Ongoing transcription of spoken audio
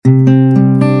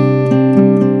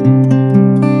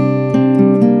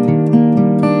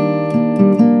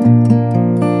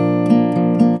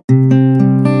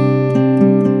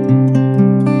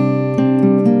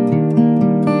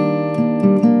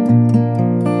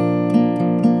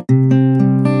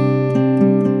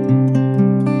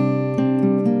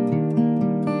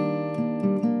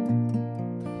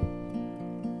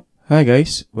Hi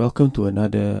guys, welcome to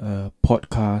another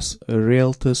podcast,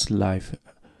 Realtors Live.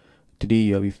 Today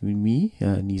you are with me,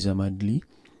 Niza Madli.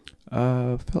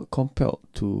 Felt compelled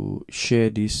to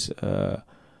share this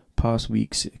past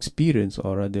week's experience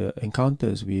or rather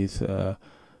encounters with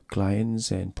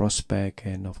clients and prospect,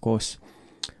 and of course,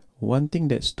 one thing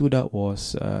that stood out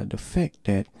was the fact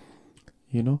that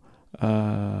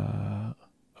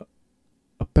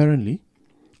apparently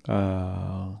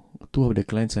two of the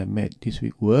clients I met this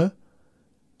week were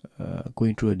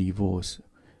going through a divorce.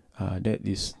 That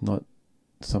is not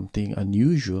something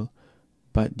unusual,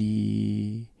 but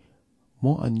the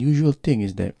more unusual thing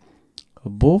is that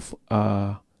both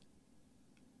are,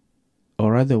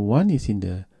 or rather, one is in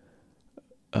the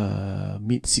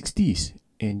mid-60s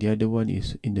and the other one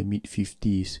is in the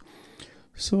mid-50s.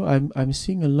 So I'm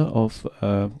seeing a lot of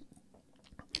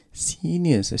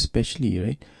seniors, especially,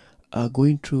 right,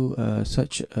 going through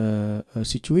such a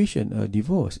situation, a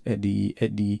divorce at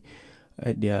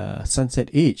their sunset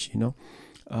age.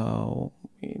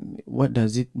 What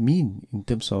does it mean in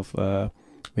terms of when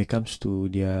it comes to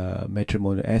their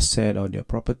matrimonial asset or their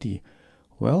property?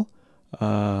 Well,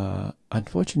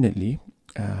 unfortunately,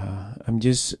 I'm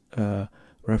just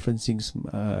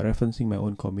referencing my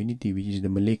own community, which is the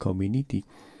Malay community,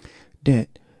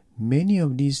 that many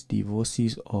of these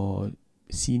divorcees or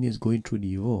seniors going through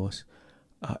divorce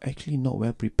are actually not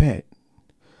well prepared.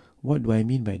 What do I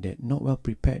mean by that? Not well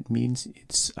prepared means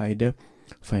it's either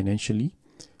financially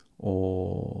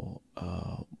or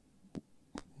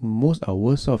most are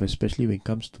worse off, especially when it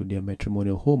comes to their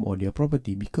matrimonial home or their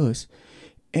property, because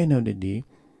end of the day,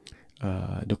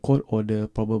 the court order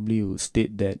probably will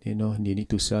state that they need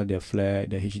to sell their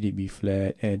flat, their HDB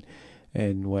flat,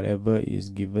 and whatever is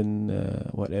given,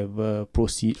 whatever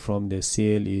proceed from the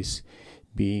sale is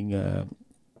being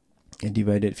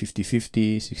divided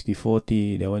 50-50,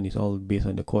 60-40. That one is all based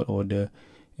on the court order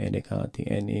and that kind of thing.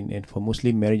 And for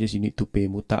Muslim marriages, you need to pay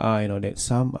muta'ah and all that.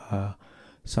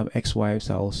 Some ex-wives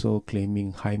are also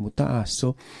claiming high muta'ah.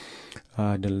 So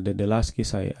the last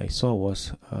case I saw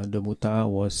was the muta'ah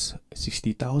was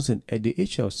 60,000 at the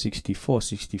age of 64,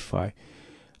 65.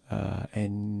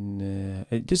 And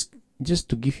just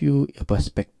to give you a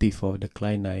perspective of the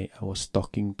client I was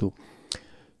talking to,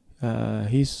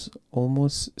 he's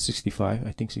almost 65,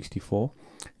 I think 64,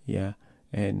 yeah,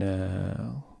 and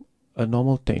a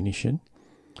normal technician,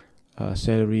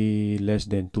 salary less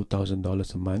than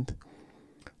 $2,000 a month,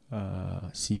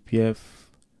 CPF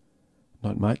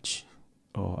not much,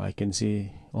 or I can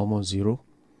say almost zero,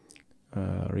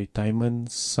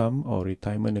 retirement sum or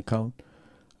retirement account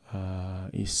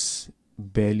is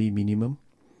barely minimum.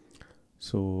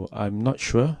 So I'm not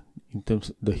sure in terms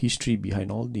of the history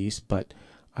behind all this, but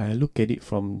I look at it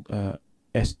from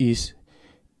as is,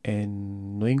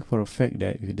 and knowing for a fact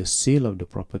that with the sale of the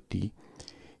property,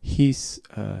 his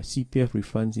CPF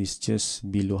refunds is just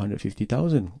below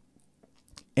 150,000,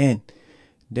 and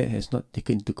that has not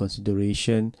taken into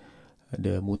consideration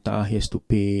the muta'ah he has to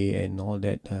pay and all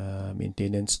that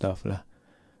maintenance stuff lah.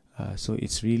 So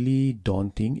it's really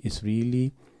daunting. It's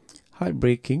really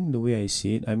heartbreaking the way I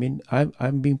see it. I mean,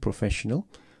 I'm being professional,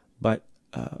 but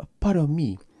part of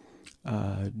me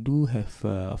do have,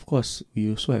 of course, we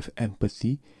also have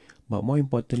empathy, but more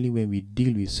importantly, when we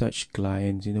deal with such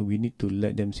clients, we need to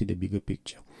let them see the bigger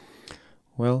picture.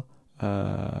 Well,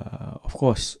 of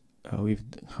course, with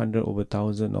 100 over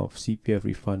 1,000 of CPF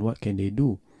refund, what can they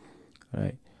do,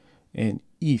 right? And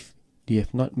if they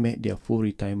have not met their full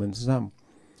retirement sum,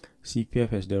 CPF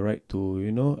has the right to,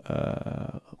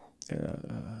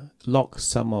 lock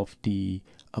some of the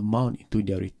amount into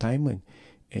their retirement.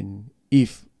 And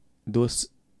if let's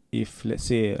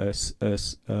say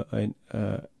an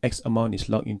X amount is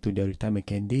locked into their retirement,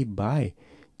 can they buy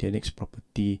their next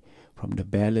property from the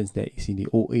balance that is in the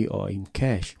OA or in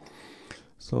cash?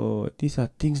 So these are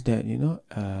things that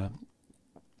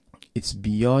it's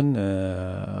beyond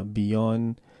how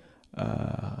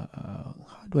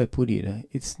do I put it?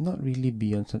 It's not really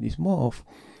beyond something. It's more of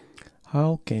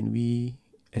how can we,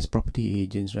 as property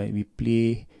agents, right? We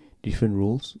play different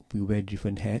roles. We wear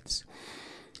different hats.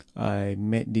 I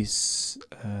met this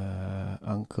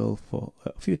uncle for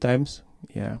a few times,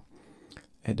 yeah,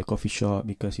 at the coffee shop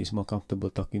because he's more comfortable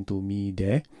talking to me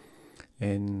there.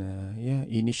 And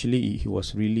initially he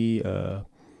was really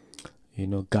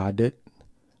guarded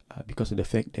because of the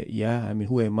fact that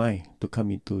who am I to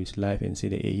come into his life and say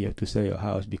that, hey, you have to sell your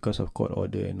house because of court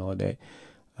order and all that,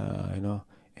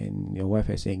 and your wife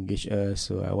has engaged us,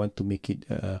 so I want to make it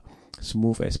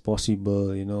smooth as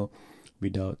possible,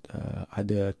 without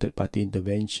other third-party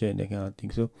intervention, that kind of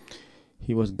thing. So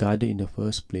he was guarded in the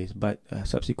first place. But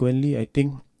subsequently, I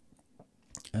think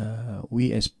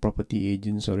we as property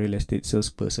agents or real estate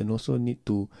salesperson also need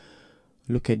to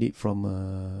look at it from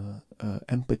a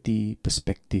empathy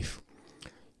perspective.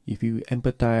 If you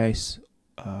empathize,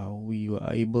 we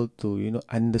are able to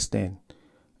understand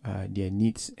their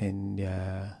needs and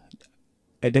their,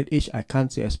 at that age I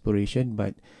can't say aspiration,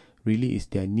 but really it's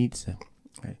their needs.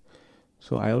 Right?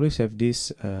 So I always have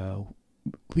this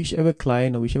whichever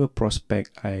client or whichever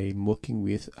prospect I'm working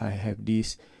with, I have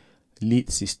this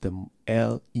lead system,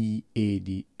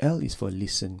 LEAD. L is for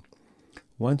listen.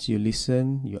 Once you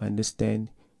listen, you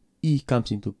understand, E comes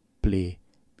into play,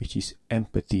 which is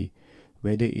empathy.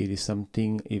 Whether it is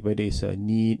something, whether it's a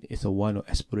need, it's a want or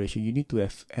aspiration, you need to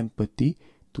have empathy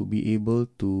to be able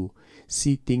to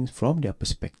see things from their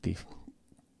perspective.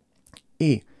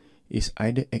 A is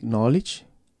either acknowledge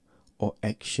or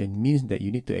action, means that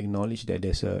you need to acknowledge that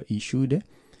there's a issue there,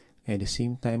 and at the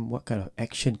same time what kind of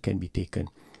action can be taken.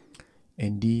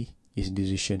 And D is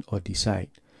decision or decide.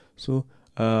 So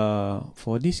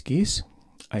for this case,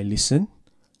 I listen,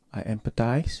 I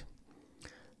empathize.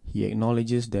 He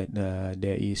acknowledges that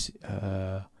there is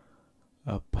a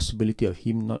possibility of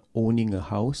him not owning a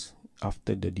house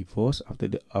after the divorce, after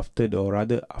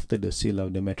the sale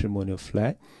of the matrimonial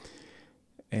flat.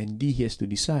 And D, he has to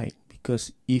decide,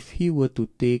 because if he were to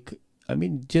take,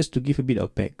 just to give a bit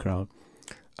of background,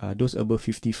 those above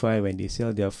 55, when they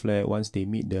sell their flat, once they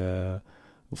meet the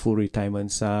full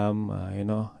retirement sum,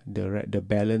 the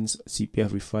balance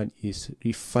CPF refund is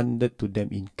refunded to them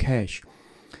in cash.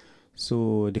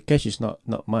 So the cash is not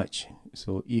much.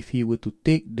 So if he were to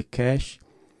take the cash,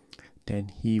 then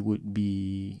he would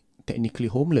be technically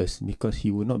homeless, because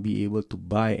he would not be able to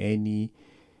buy any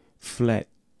flat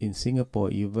in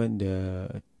Singapore, even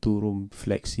the 2-room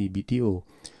flexi BTO.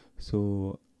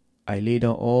 So I lay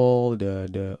down all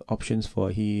the options for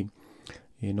him,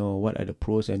 what are the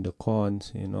pros and the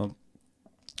cons,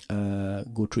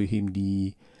 go through him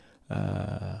the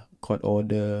court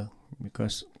order,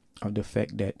 because of the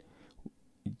fact that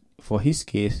for his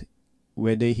case,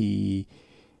 whether the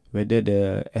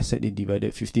asset is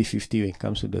divided 50-50 when it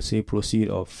comes to the sale proceed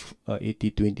of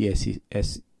 80-20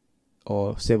 as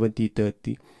or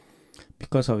 70-30,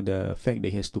 because of the fact that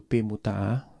he has to pay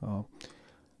muta'ah,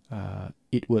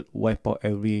 it would wipe out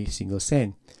every single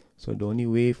cent. So the only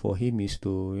way for him is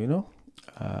to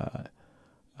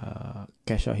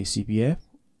cash out his CPF,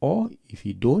 or if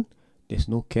he don't, there's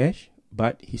no cash,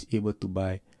 but he's able to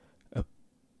buy a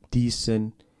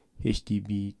decent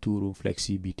HDB 2-room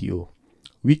flexi BTO,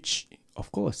 which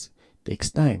of course takes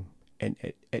time. And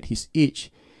at his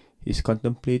age, he's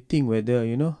contemplating whether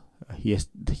he has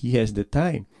the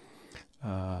time.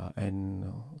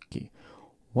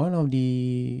 One of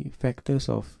the factors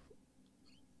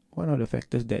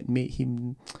that made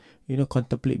him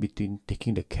contemplate between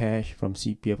taking the cash from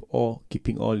CPF or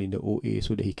keeping all in the OA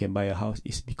so that he can buy a house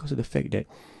is because of the fact that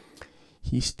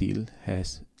he still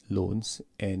has loans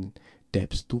and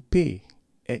debts to pay.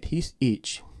 At his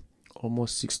age,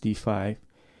 almost 65,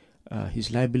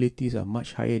 his liabilities are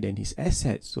much higher than his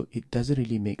assets, so it doesn't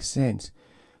really make sense.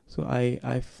 So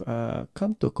I've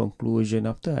come to a conclusion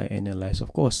after I analyze.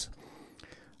 Of course,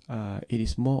 it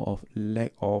is more of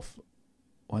lack of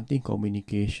wanting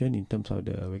communication in terms of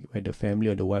where the family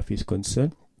or the wife is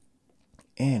concerned,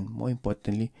 and more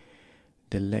importantly,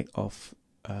 the lack of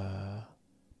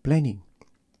planning.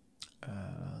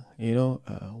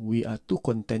 We are too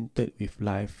contented with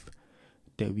life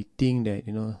that we think that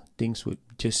things would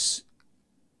just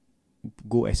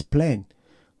go as planned.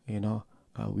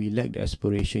 We lack the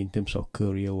aspiration in terms of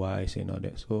career wise and all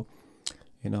that. So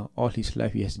all his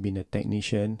life he has been a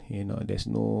technician. There's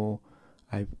no,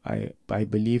 I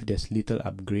believe there's little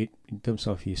upgrade in terms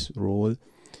of his role,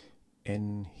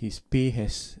 and his pay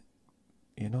has,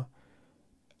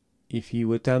 if he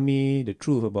will tell me the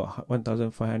truth about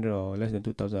 1,500 or less than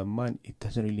 2,000 a month, it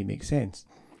doesn't really make sense,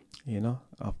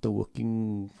 after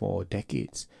working for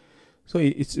decades. So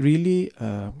it's really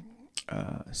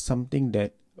something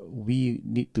that we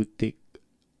need to take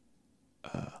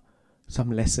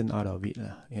some lesson out of it,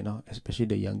 especially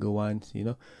the younger ones.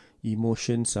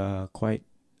 Emotions are quite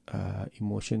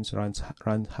emotions runs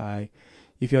high.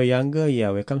 If you're younger,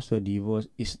 when it comes to a divorce,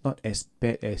 it's not as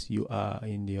bad as you are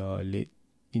in your late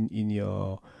in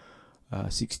your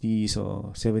 60s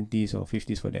or 70s or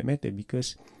 50s for that matter,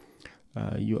 because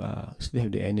you are still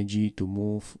have the energy to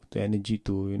move, the energy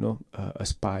to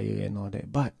aspire and all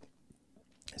that. But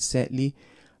sadly,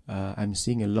 I'm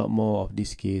seeing a lot more of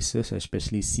these cases,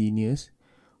 especially seniors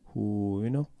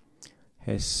who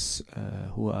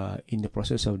who are in the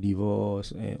process of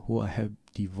divorce and who have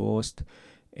divorced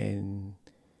and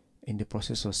in the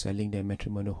process of selling their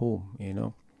matrimonial home,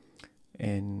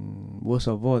 And worst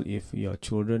of all, if your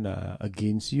children are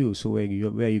against you, so where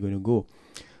are you going to go?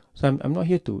 So I'm not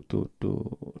here to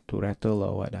rattle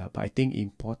or what, but I think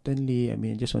importantly, I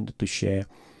mean, I just wanted to share.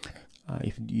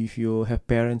 If you have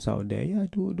parents out there, yeah,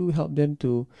 do help them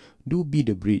to be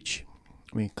the bridge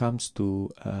when it comes to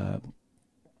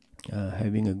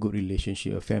having a good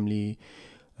relationship, a family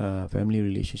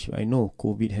relationship. I know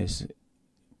COVID has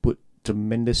put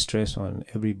tremendous stress on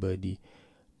everybody,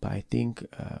 but I think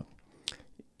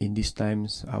in these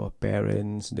times, our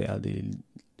parents, the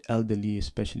elderly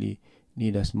especially,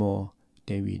 need us more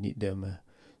than we need them.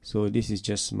 So this is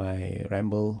just my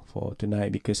ramble for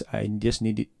tonight, because I just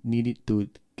needed to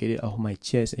get it off my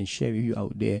chest and share with you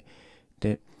out there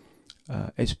that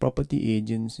as property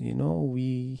agents,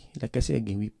 we, like I said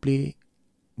again, we play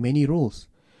many roles,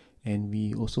 and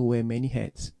we also wear many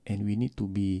hats, and we need to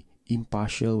be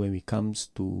impartial when it comes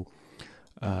to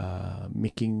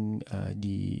making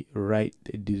the right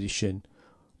decision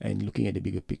and looking at the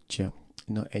bigger picture.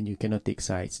 And you cannot take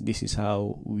sides. This is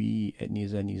how we at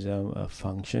Nizam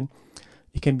function.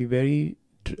 It can be very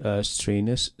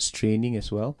straining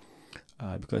as well,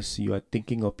 because you are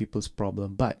thinking of people's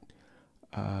problem. But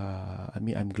I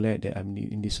mean, I'm glad that I'm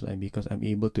in this line, because I'm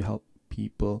able to help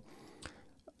people.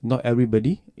 Not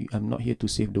everybody. I'm not here to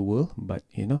save the world, but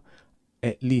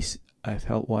at least I've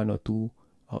helped one or two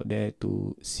out there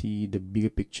to see the bigger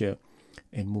picture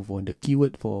and move on. The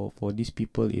keyword for these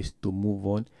people is to move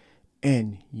on,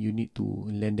 and you need to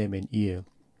lend them an ear.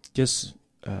 Just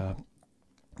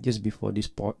before this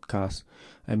podcast,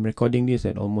 I'm recording this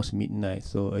at almost midnight.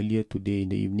 So earlier today in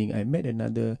the evening, I met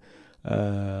another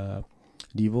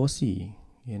divorcee,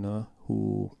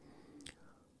 who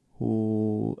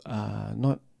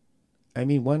not. I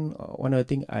mean, one other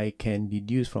thing I can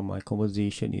deduce from my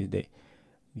conversation is that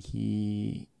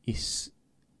he is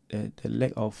the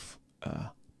lack of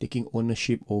taking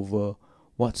ownership over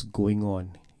what's going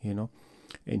on,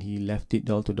 and he left it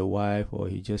all to the wife, or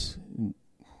he just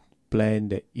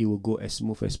planned that it will go as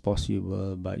smooth as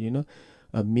possible. But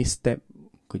a misstep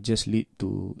could just lead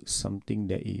to something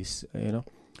that is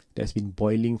that's been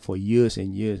boiling for years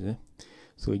and years.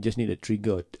 So you just need a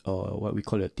trigger, or what we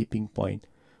call a tipping point,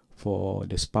 for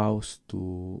the spouse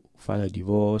to file a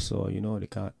divorce, or the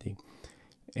kind of thing.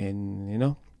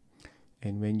 And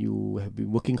and when you have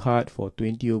been working hard for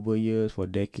 20 over years, for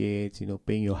decades,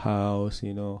 paying your house,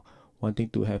 wanting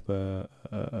to have a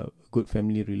good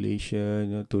family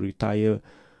relation, to retire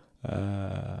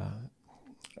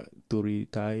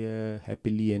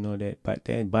happily and all that, but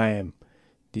then bam,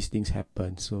 these things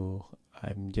happen. So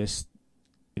I'm just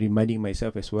reminding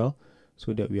myself as well,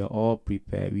 so that we are all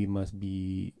prepared. We must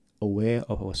be aware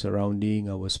of our surrounding,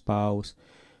 our spouse,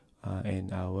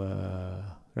 and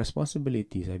our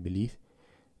responsibilities, I believe.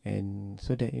 And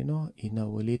so that in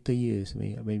our later years,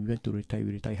 when we want to retire,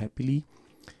 we retire happily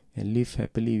and live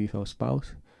happily with our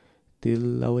spouse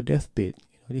till our deathbed.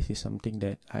 This is something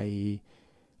that I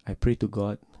pray to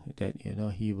God that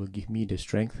He will give me the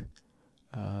strength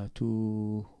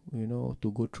to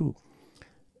go through.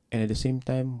 And at the same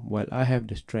time, while I have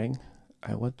the strength,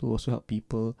 I want to also help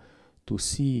people to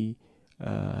see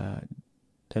the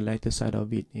lighter side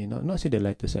of it. Not say the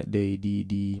lighter side,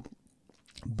 the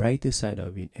brighter side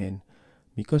of it. And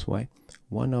because why?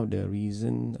 One of the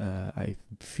reason I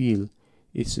feel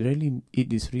it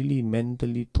is really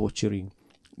mentally torturing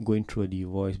going through a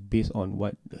divorce, based on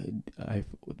what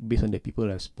based on the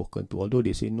people I've spoken to. Although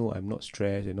they say no, I'm not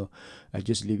stressed, I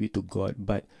just leave it to God.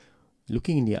 But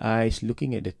looking in their eyes,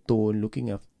 looking at the tone,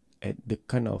 looking at the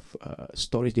kind of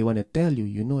stories they want to tell you,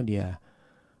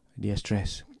 they are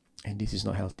stressed, and this is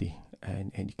not healthy,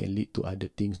 and it can lead to other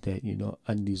things that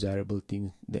undesirable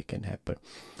things that can happen.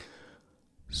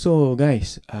 So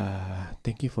guys,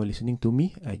 thank you for listening to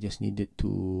me. I just needed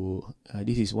to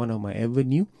this is one of my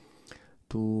avenue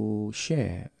to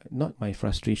share, not my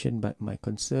frustration, but my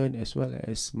concern, as well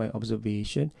as my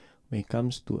observation when it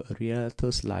comes to a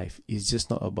realtor's life. It's just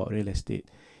not about real estate.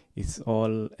 It's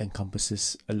all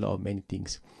encompasses a lot of many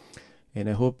things. And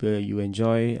I hope you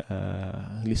enjoy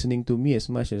listening to me as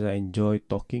much as I enjoy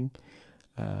talking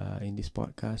in this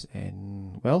podcast.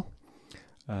 And well,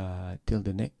 till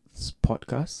the next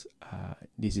podcast,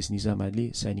 this is Nizam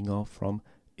Adli signing off from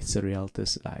It's a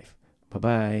Realtor's Life.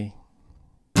 Bye-bye.